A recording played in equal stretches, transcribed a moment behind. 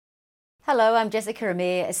Hello, I'm Jessica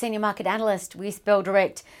Amir, a Senior Market Analyst with Bell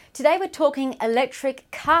Direct. Today we're talking electric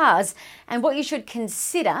cars and what you should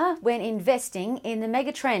consider when investing in the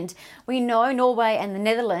megatrend. We know Norway and the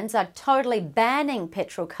Netherlands are totally banning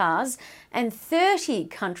petrol cars, and 30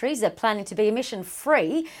 countries are planning to be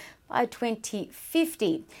emission-free by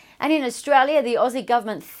 2050. And in Australia, the Aussie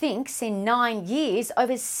government thinks in 9 years,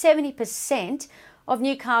 over 70% of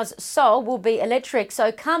new cars sold will be electric.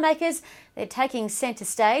 So car makers, they're taking centre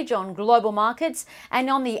stage on global markets, and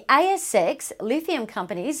on the ASX, lithium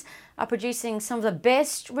companies are producing some of the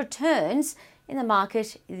best returns in the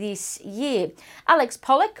market this year.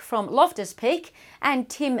 Pollak from Loftus and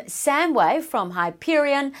Tim Samway from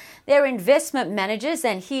Hyperion, they're investment managers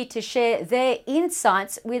and here to share their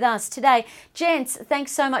insights with us today. Gents,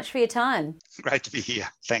 thanks so much for your time. Great to be here.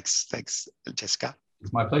 Thanks, Jessica.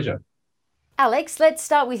 It's my pleasure. Alex, let's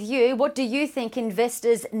start with you. What do you think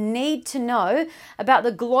investors need to know about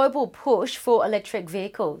the global push for electric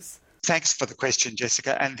vehicles? Thanks for the question,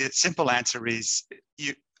 Jessica. And the simple answer is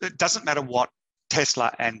it doesn't matter what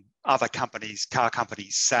Tesla and other companies, car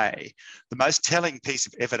companies say. The most telling piece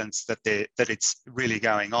of evidence that it's really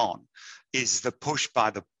going on is the push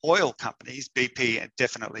by the oil companies, BP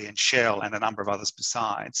definitely, and Shell, and a number of others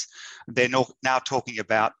besides. They're now talking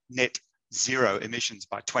about net zero emissions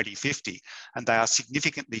by 2050, and they are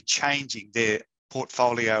significantly changing their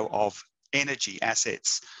portfolio of energy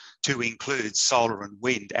assets to include solar and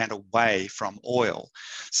wind and away from oil.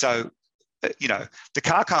 So, the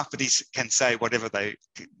car companies can say whatever they,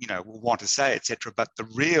 will want to say, etc. But the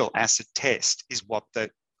real acid test is what the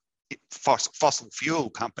fossil fuel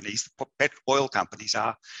companies, oil companies,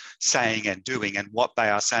 are saying and doing. And what they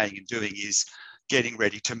are saying and doing is getting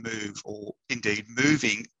ready to move, or indeed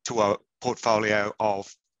moving to a portfolio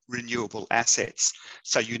of renewable assets.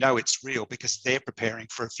 So it's real because they're preparing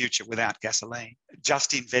for a future without gasoline.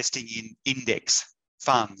 Just investing in index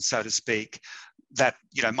funds, so to speak, that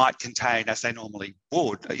might contain, as they normally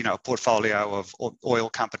would, a portfolio of oil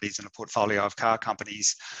companies and a portfolio of car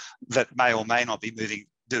companies that may or may not be moving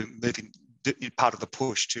part of the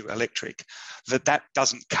push to electric, that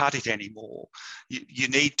doesn't cut it anymore. You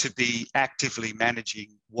need to be actively managing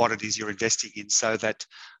what it is you're investing in so that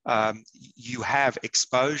you have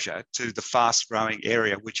exposure to the fast-growing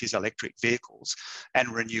area, which is electric vehicles and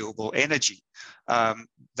renewable energy.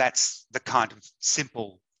 That's the kind of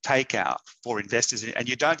simple takeout for investors, and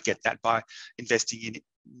you don't get that by investing in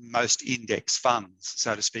most index funds,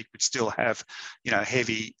 so to speak, which still have,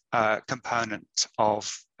 heavy component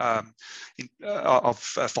of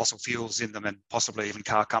fossil fuels in them, and possibly even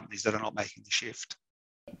car companies that are not making the shift.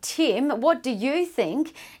 Tim, what do you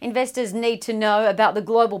think investors need to know about the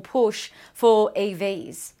global push for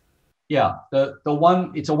EVs? Yeah,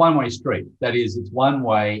 it's a one-way street. That is, it's one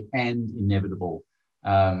way and inevitable.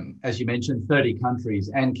 As you mentioned, 30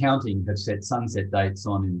 countries and counting have set sunset dates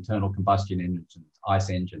on internal combustion engines, ICE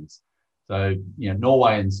engines. So,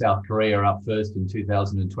 Norway and South Korea are up first in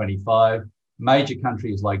 2025. Major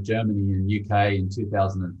countries like Germany and UK in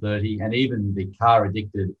 2030, and even the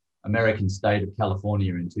car-addicted American state of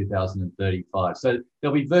California in 2035. So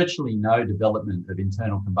there'll be virtually no development of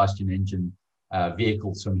internal combustion engine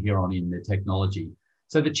vehicles from here on in their technology.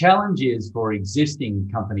 So the challenge is for existing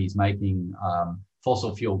companies making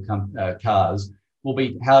fossil fuel cars will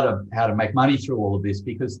be how to make money through all of this,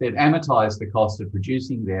 because they've amortized the cost of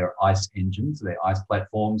producing their ICE engines, their ICE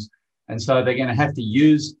platforms. And so they're going to have to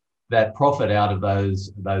use that profit out of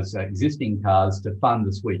those existing cars to fund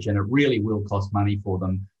the switch. And it really will cost money for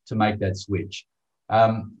them to make that switch.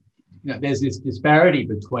 There's this disparity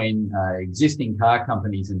between existing car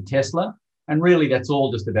companies and Tesla. And really, that's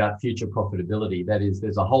all just about future profitability. That is,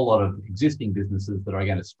 there's a whole lot of existing businesses that are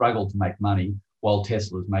going to struggle to make money while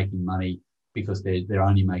Tesla's making money because they're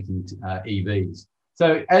only making EVs.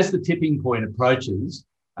 So as the tipping point approaches,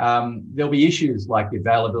 there'll be issues like the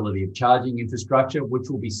availability of charging infrastructure, which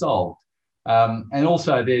will be solved. And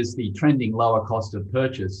also there's the trending lower cost of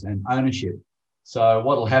purchase and ownership. So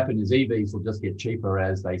what will happen is EVs will just get cheaper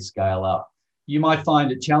as they scale up. You might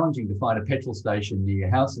find it challenging to find a petrol station near your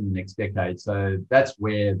house in the next decade. So that's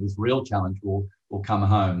where this real challenge will come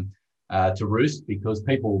home to roost, because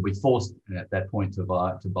people will be forced at that point to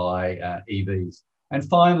buy EVs. And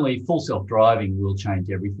finally, full self-driving will change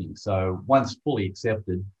everything. So once fully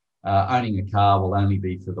accepted, owning a car will only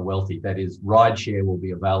be for the wealthy. That is, rideshare will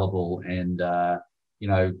be available, and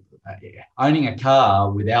owning a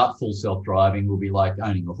car without full self-driving will be like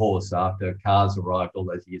owning a horse after cars arrived all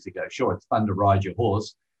those years ago. Sure, it's fun to ride your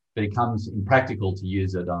horse, but it becomes impractical to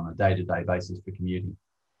use it on a day-to-day basis for commuting.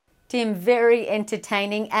 Tim, very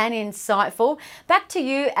entertaining and insightful. Back to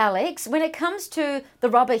you, Alex. When it comes to the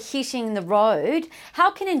rubber hitting the road, how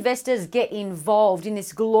can investors get involved in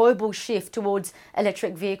this global shift towards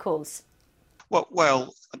electric vehicles?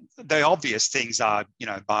 Well, the obvious things are,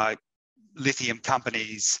 by lithium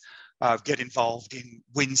companies, get involved in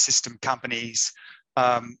wind system companies.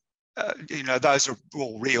 Those are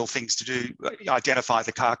all real things to do. Identify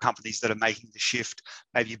the car companies that are making the shift.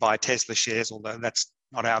 Maybe buy Tesla shares, although that's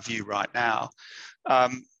not our view right now.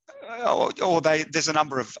 There's a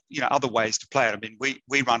number of other ways to play it. I mean,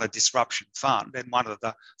 we run a disruption fund, and one of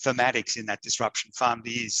the thematics in that disruption fund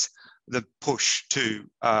is the push to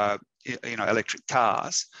electric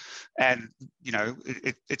cars, and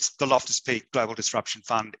it's the Loftus Peak Global Disruption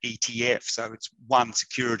Fund ETF. So it's one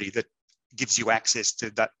security that gives you access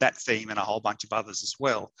to that theme and a whole bunch of others as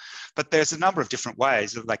well. But there's a number of different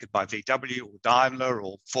ways that they could buy VW or Daimler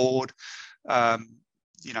or Ford.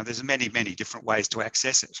 There's many different ways to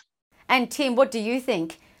access it. And Tim, what do you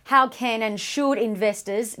think? How can and should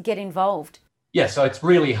investors get involved? Yeah, so it's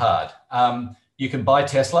really hard. You can buy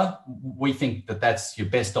Tesla. We think that that's your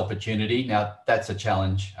best opportunity. Now, that's a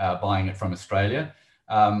challenge, buying it from Australia.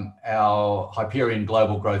 Our Hyperion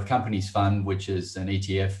Global Growth Companies Fund, which is an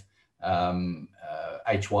ETF,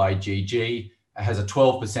 HYGG, has a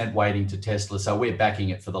 12% weighting to Tesla, so we're backing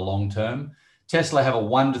it for the long term. Tesla have a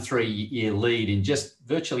 1 to 3 year lead in just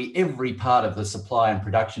virtually every part of the supply and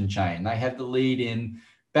production chain. They have the lead in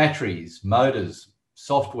batteries, motors,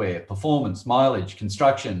 software, performance, mileage,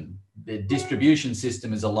 construction. Their distribution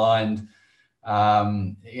system is aligned.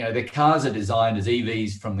 Their cars are designed as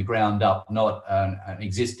EVs from the ground up, not an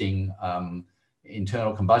existing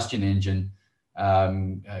internal combustion engine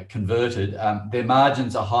converted. Their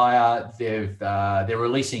margins are higher. They're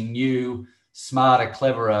releasing new, smarter,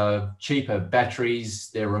 cleverer, cheaper batteries.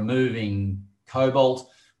 They're removing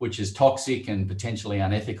cobalt, which is toxic and potentially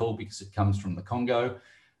unethical because it comes from the Congo.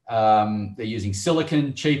 They're using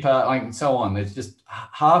silicon, cheaper, and so on. There's just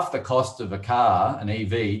half the cost of a car, an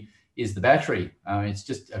EV, is the battery. It's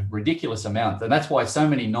just a ridiculous amount. And that's why so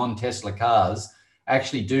many non-Tesla cars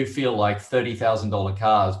actually do feel like $30,000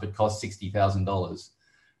 cars, but cost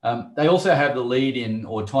 $60,000. They also have the lead in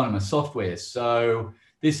autonomous software. So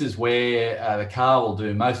this is where the car will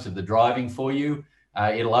do most of the driving for you.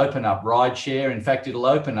 It'll open up rideshare. In fact, it'll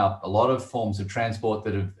open up a lot of forms of transport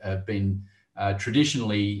that have been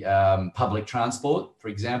traditionally public transport, for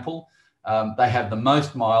example. They have the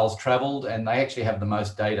most miles traveled, and they actually have the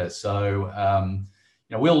most data. So,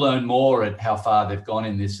 we'll learn more at how far they've gone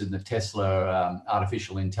in this in the Tesla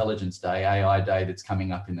Artificial Intelligence Day, AI Day, that's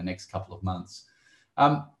coming up in the next couple of months.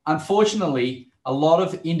 Unfortunately, a lot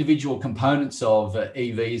of individual components of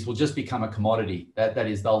EVs will just become a commodity. That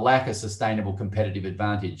is, they'll lack a sustainable competitive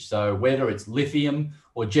advantage. So whether it's lithium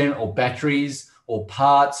or batteries or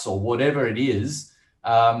parts or whatever it is,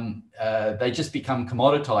 they just become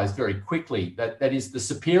commoditized very quickly. That is, the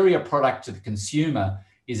superior product to the consumer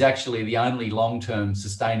is actually the only long-term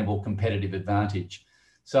sustainable competitive advantage.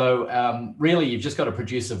 So really, you've just got to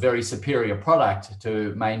produce a very superior product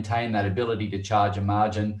to maintain that ability to charge a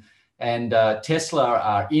margin. And Tesla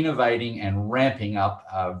are innovating and ramping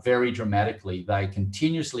up very dramatically. They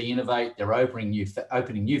continuously innovate. They're opening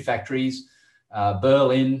new factories,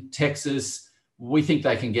 Berlin, Texas. We think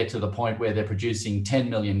they can get to the point where they're producing 10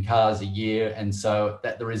 million cars a year. And so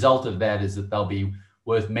that the result of that is that they'll be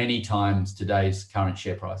worth many times today's current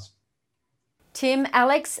share price. Tim,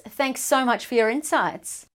 Alex, thanks so much for your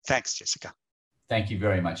insights. Thanks, Jessica. Thank you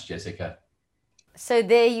very much, Jessica. So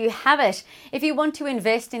there you have it. If you want to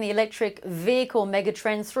invest in the electric vehicle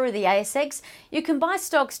megatrend through the ASX, you can buy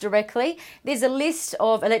stocks directly. There's a list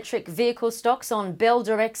of electric vehicle stocks on Bell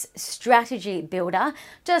Direct's Strategy Builder.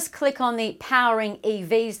 Just click on the Powering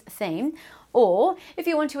EVs theme. Or if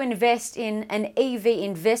you want to invest in an EV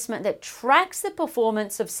investment that tracks the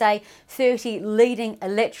performance of, say, 30 leading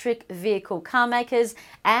electric vehicle car makers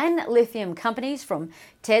and lithium companies from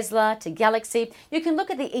Tesla to Galaxy, you can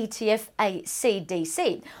look at the ETF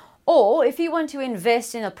ACDC. Or if you want to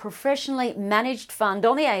invest in a professionally managed fund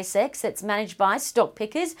on the ASX that's managed by stock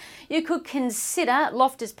pickers, you could consider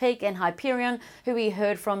Loftus Peak and Hyperion, who we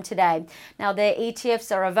heard from today. Now, their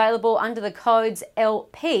ETFs are available under the codes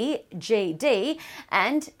LPGD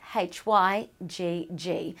and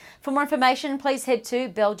HYGG. For more information, please head to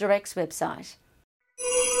Bell Direct's website.